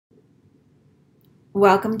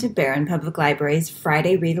Welcome to Barron Public Library's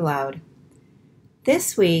Friday Read Aloud.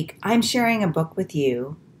 This week, I'm sharing a book with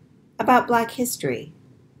you about Black history.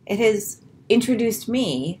 It has introduced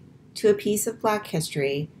me to a piece of Black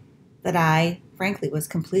history that I, frankly, was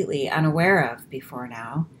completely unaware of before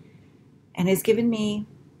now, and has given me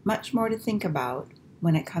much more to think about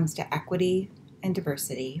when it comes to equity and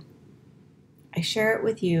diversity. I share it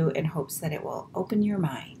with you in hopes that it will open your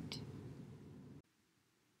mind.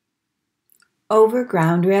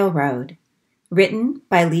 Overground Railroad, written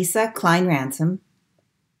by Lesa Cline-Ransome,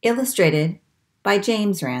 illustrated by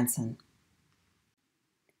James Ranson.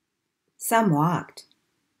 Some walked,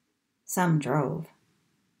 some drove,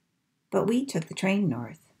 but we took the train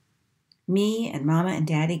north. Me and Mama and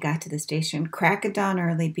Daddy got to the station crack of dawn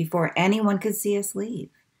early before anyone could see us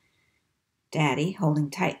leave. Daddy holding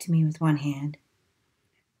tight to me with one hand,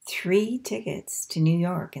 3 tickets to New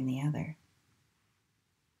York in the other.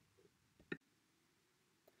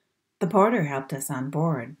 The porter helped us on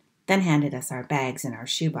board, then handed us our bags and our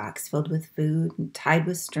shoebox filled with food and tied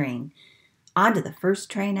with string onto the first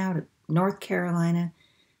train out of North Carolina,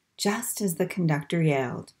 just as the conductor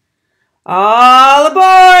yelled, "All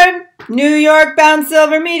aboard! New York-bound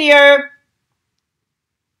Silver Meteor!"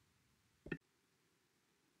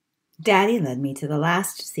 Daddy led me to the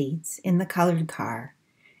last seats in the colored car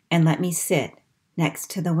and let me sit next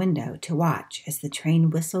to the window to watch as the train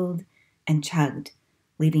whistled and chugged,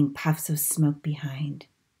 leaving puffs of smoke behind.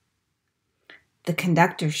 The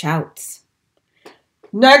conductor shouts,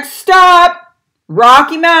 "Next stop,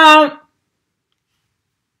 Rocky Mount!"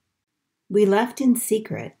 We left in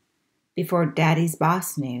secret before Daddy's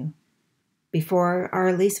boss knew, before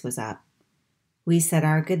our lease was up. We said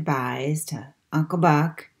our goodbyes to Uncle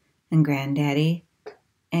Buck and Granddaddy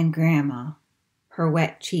and Grandma, her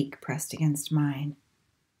wet cheek pressed against mine.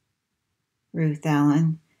 "Ruth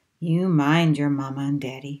Ellen, you mind your Mama and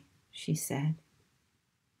Daddy," she said.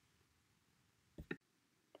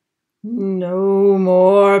 "No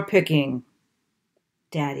more picking,"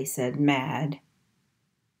 Daddy said, mad.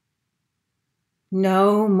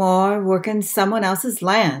 "No more working someone else's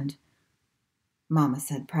land," Mama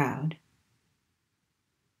said, proud.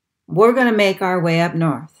 "We're going to make our way up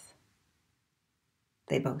north,"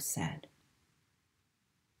 they both said.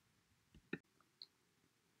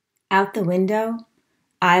 Out the window,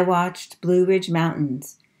 I watched Blue Ridge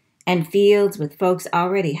Mountains and fields with folks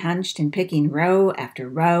already hunched and picking row after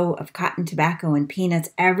row of cotton, tobacco, and peanuts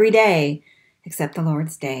every day except the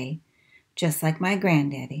Lord's Day, just like my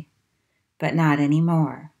granddaddy, but not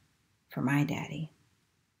anymore for my daddy.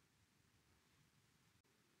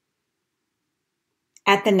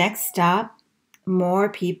 At the next stop, more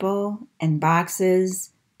people and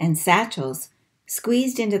boxes and satchels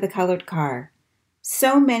squeezed into the colored car,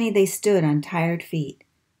 so many they stood on tired feet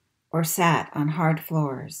or sat on hard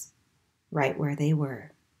floors, right where they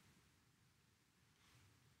were.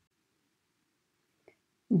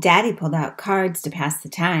 Daddy pulled out cards to pass the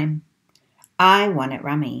time. I won at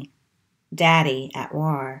rummy, Daddy at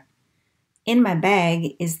war. In my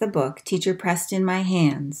bag is the book Teacher pressed in my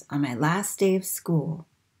hands on my last day of school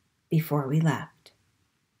before we left.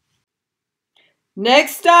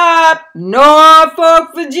 "Next stop,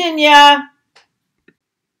 Norfolk, Virginia!"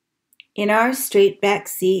 In our straight back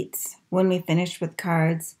seats, when we finished with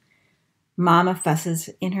cards, Mama fusses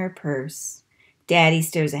in her purse. Daddy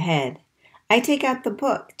stares ahead. I take out the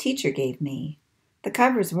book Teacher gave me. The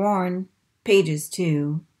cover's worn, pages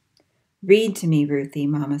too. "Read to me, Ruthie,"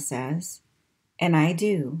 Mama says. And I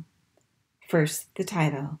do. First, the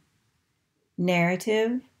title,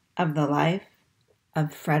 Narrative of the Life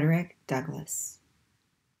of Frederick Douglass.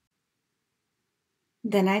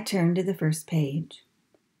 Then I turn to the first page.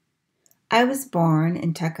 I was born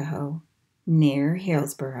in Tuckahoe, near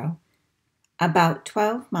Hillsboro, about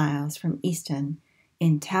 12 miles from Easton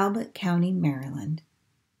in Talbot County, Maryland.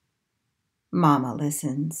 Mama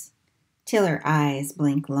listens till her eyes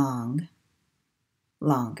blink long,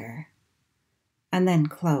 longer, and then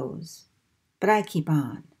close, but I keep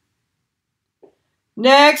on.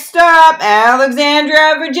 "Next stop,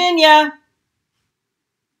 Alexandria, Virginia!"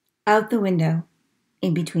 Out the window,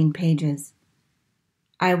 in between pages,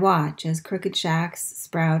 I watch as crooked shacks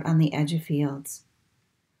sprout on the edge of fields.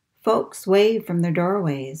 Folks wave from their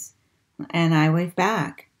doorways, and I wave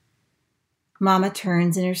back. Mama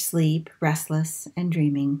turns in her sleep, restless and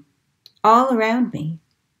dreaming. All around me,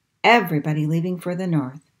 everybody leaving for the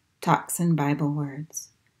north, talks in Bible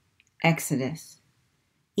words. Exodus,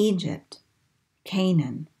 Egypt,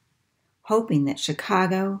 Canaan, hoping that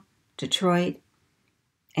Chicago, Detroit,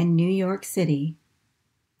 and New York City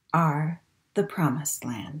are the promised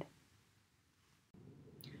land.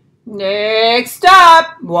 Next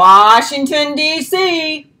stop, Washington,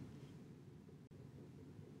 D.C.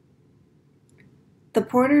 The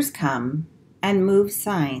porters come and move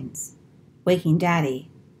signs, waking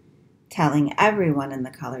Daddy, telling everyone in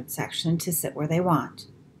the colored section to sit where they want.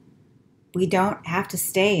 We don't have to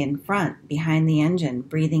stay in front behind the engine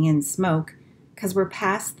breathing in smoke because we're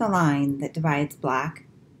past the line that divides black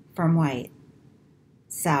from white,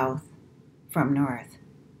 south from north,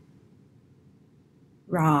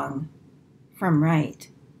 wrong from right.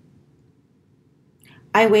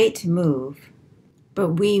 I wait to move,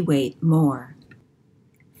 but we wait more.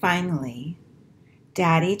 Finally,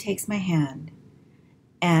 Daddy takes my hand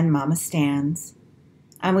and Mama stands,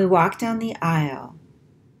 and we walk down the aisle,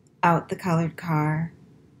 out the colored car,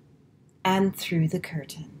 and through the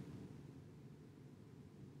curtain.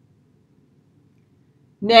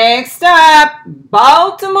 Next up,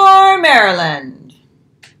 Baltimore, Maryland.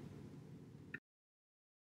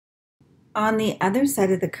 On the other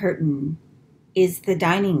side of the curtain is the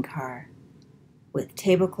dining car with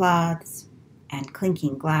tablecloths and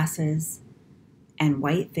clinking glasses and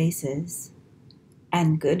white faces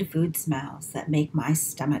and good food smells that make my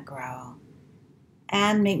stomach growl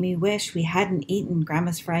and make me wish we hadn't eaten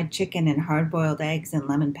Grandma's fried chicken and hard-boiled eggs and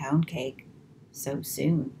lemon pound cake so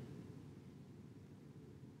soon.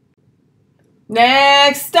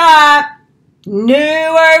 Next stop,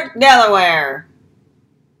 Newark, Delaware.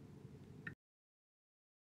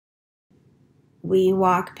 We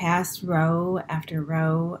walk past row after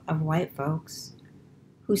row of white folks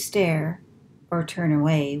who stare or turn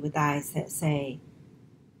away with eyes that say,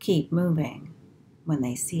 "Keep moving," when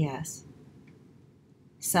they see us.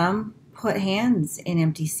 Some put hands in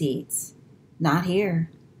empty seats, "Not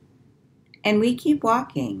here." And we keep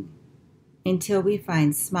walking until we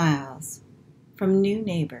find smiles from new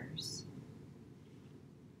neighbors.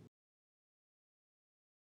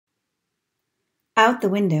 Out the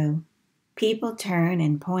window, people turn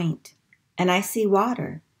and point, and I see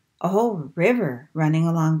water, a whole river running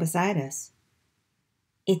along beside us.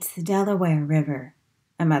 "It's the Delaware River,"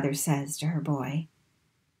 a mother says to her boy.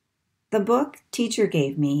 The book teacher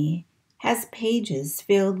gave me has pages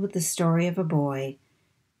filled with the story of a boy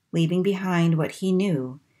leaving behind what he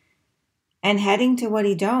knew and heading to what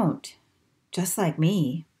he don't, just like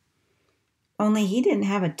me. Only he didn't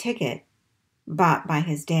have a ticket bought by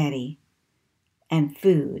his daddy and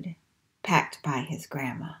food packed by his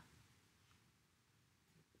grandma.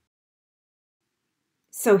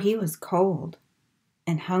 So he was cold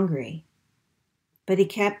and hungry, but he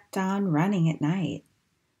kept on running at night,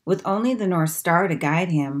 with only the North Star to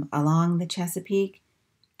guide him along the Chesapeake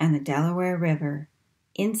and the Delaware River,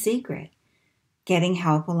 in secret, getting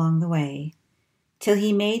help along the way, till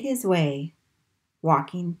he made his way,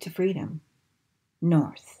 walking to freedom,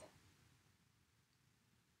 north.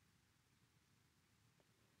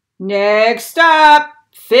 Next stop,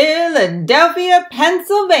 Philadelphia,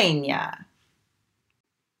 Pennsylvania.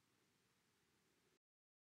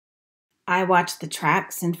 I watch the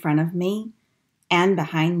tracks in front of me and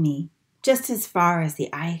behind me, just as far as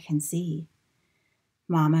the eye can see.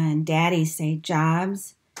 Mama and Daddy say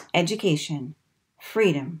jobs, education,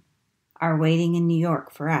 freedom are waiting in New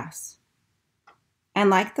York for us.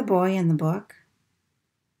 And like the boy in the book,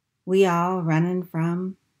 we all running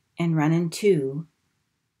from and running to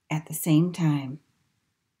at the same time.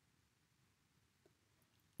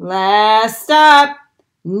 Last stop,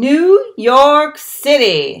 New York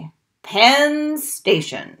City, Penn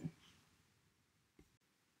Station.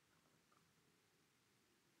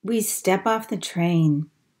 We step off the train,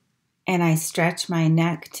 and I stretch my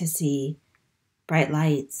neck to see bright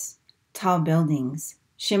lights, tall buildings,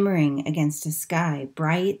 shimmering against a sky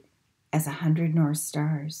bright as 100 North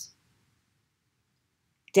Stars.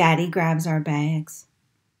 Daddy grabs our bags.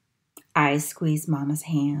 I squeeze Mama's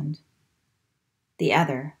hand. The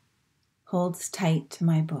other holds tight to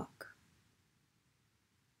my book.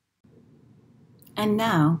 And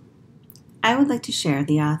now, I would like to share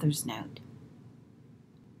the author's note.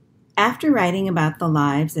 After writing about the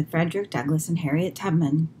lives of Frederick Douglass and Harriet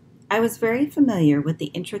Tubman, I was very familiar with the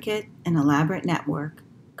intricate and elaborate network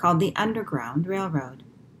called the Underground Railroad.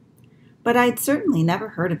 But I'd certainly never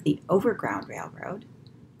heard of the Overground Railroad,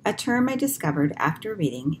 a term I discovered after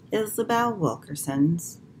reading Isabel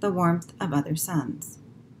Wilkerson's The Warmth of Other Suns.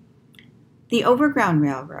 The Overground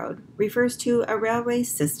Railroad refers to a railway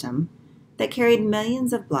system that carried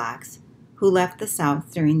millions of blacks who left the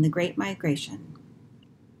South during the Great Migration.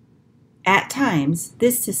 At times,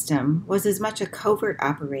 this system was as much a covert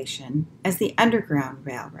operation as the Underground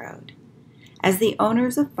Railroad, as the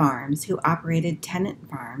owners of farms who operated tenant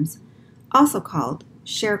farms, also called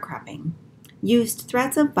sharecropping, used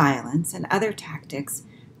threats of violence and other tactics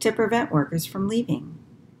to prevent workers from leaving.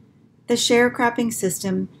 The sharecropping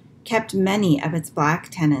system kept many of its black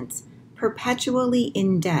tenants perpetually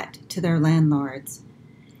in debt to their landlords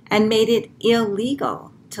and made it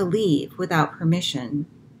illegal to leave without permission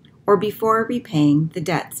or before repaying the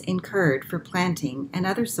debts incurred for planting and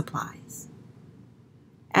other supplies.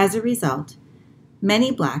 As a result,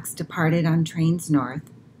 many blacks departed on trains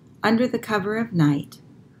north under the cover of night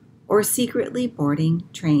or secretly boarding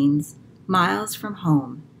trains miles from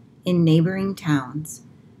home in neighboring towns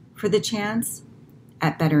for the chance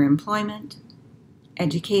at better employment,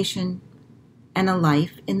 education, and a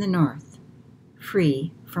life in the North,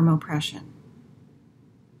 free from oppression.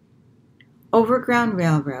 Overground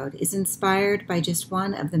Railroad is inspired by just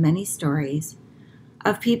one of the many stories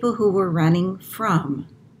of people who were running from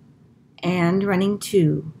and running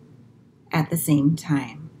to at the same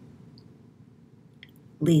time.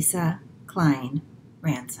 Lesa,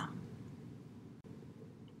 Cline-Ransome.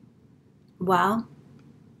 Well,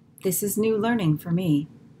 this is new learning for me,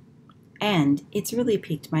 and it's really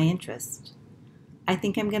piqued my interest. I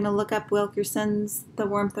think I'm going to look up Wilkerson's The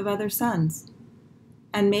Warmth of Other Suns,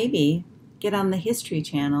 and maybe get on the History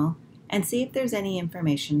Channel and see if there's any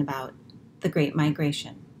information about the Great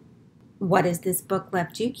Migration. What has this book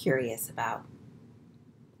left you curious about?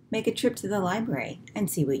 Make a trip to the library and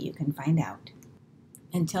see what you can find out.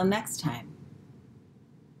 Until next time,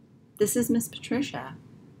 this is Miss Patricia.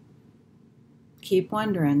 Keep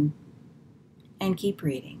wondering and keep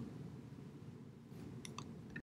reading.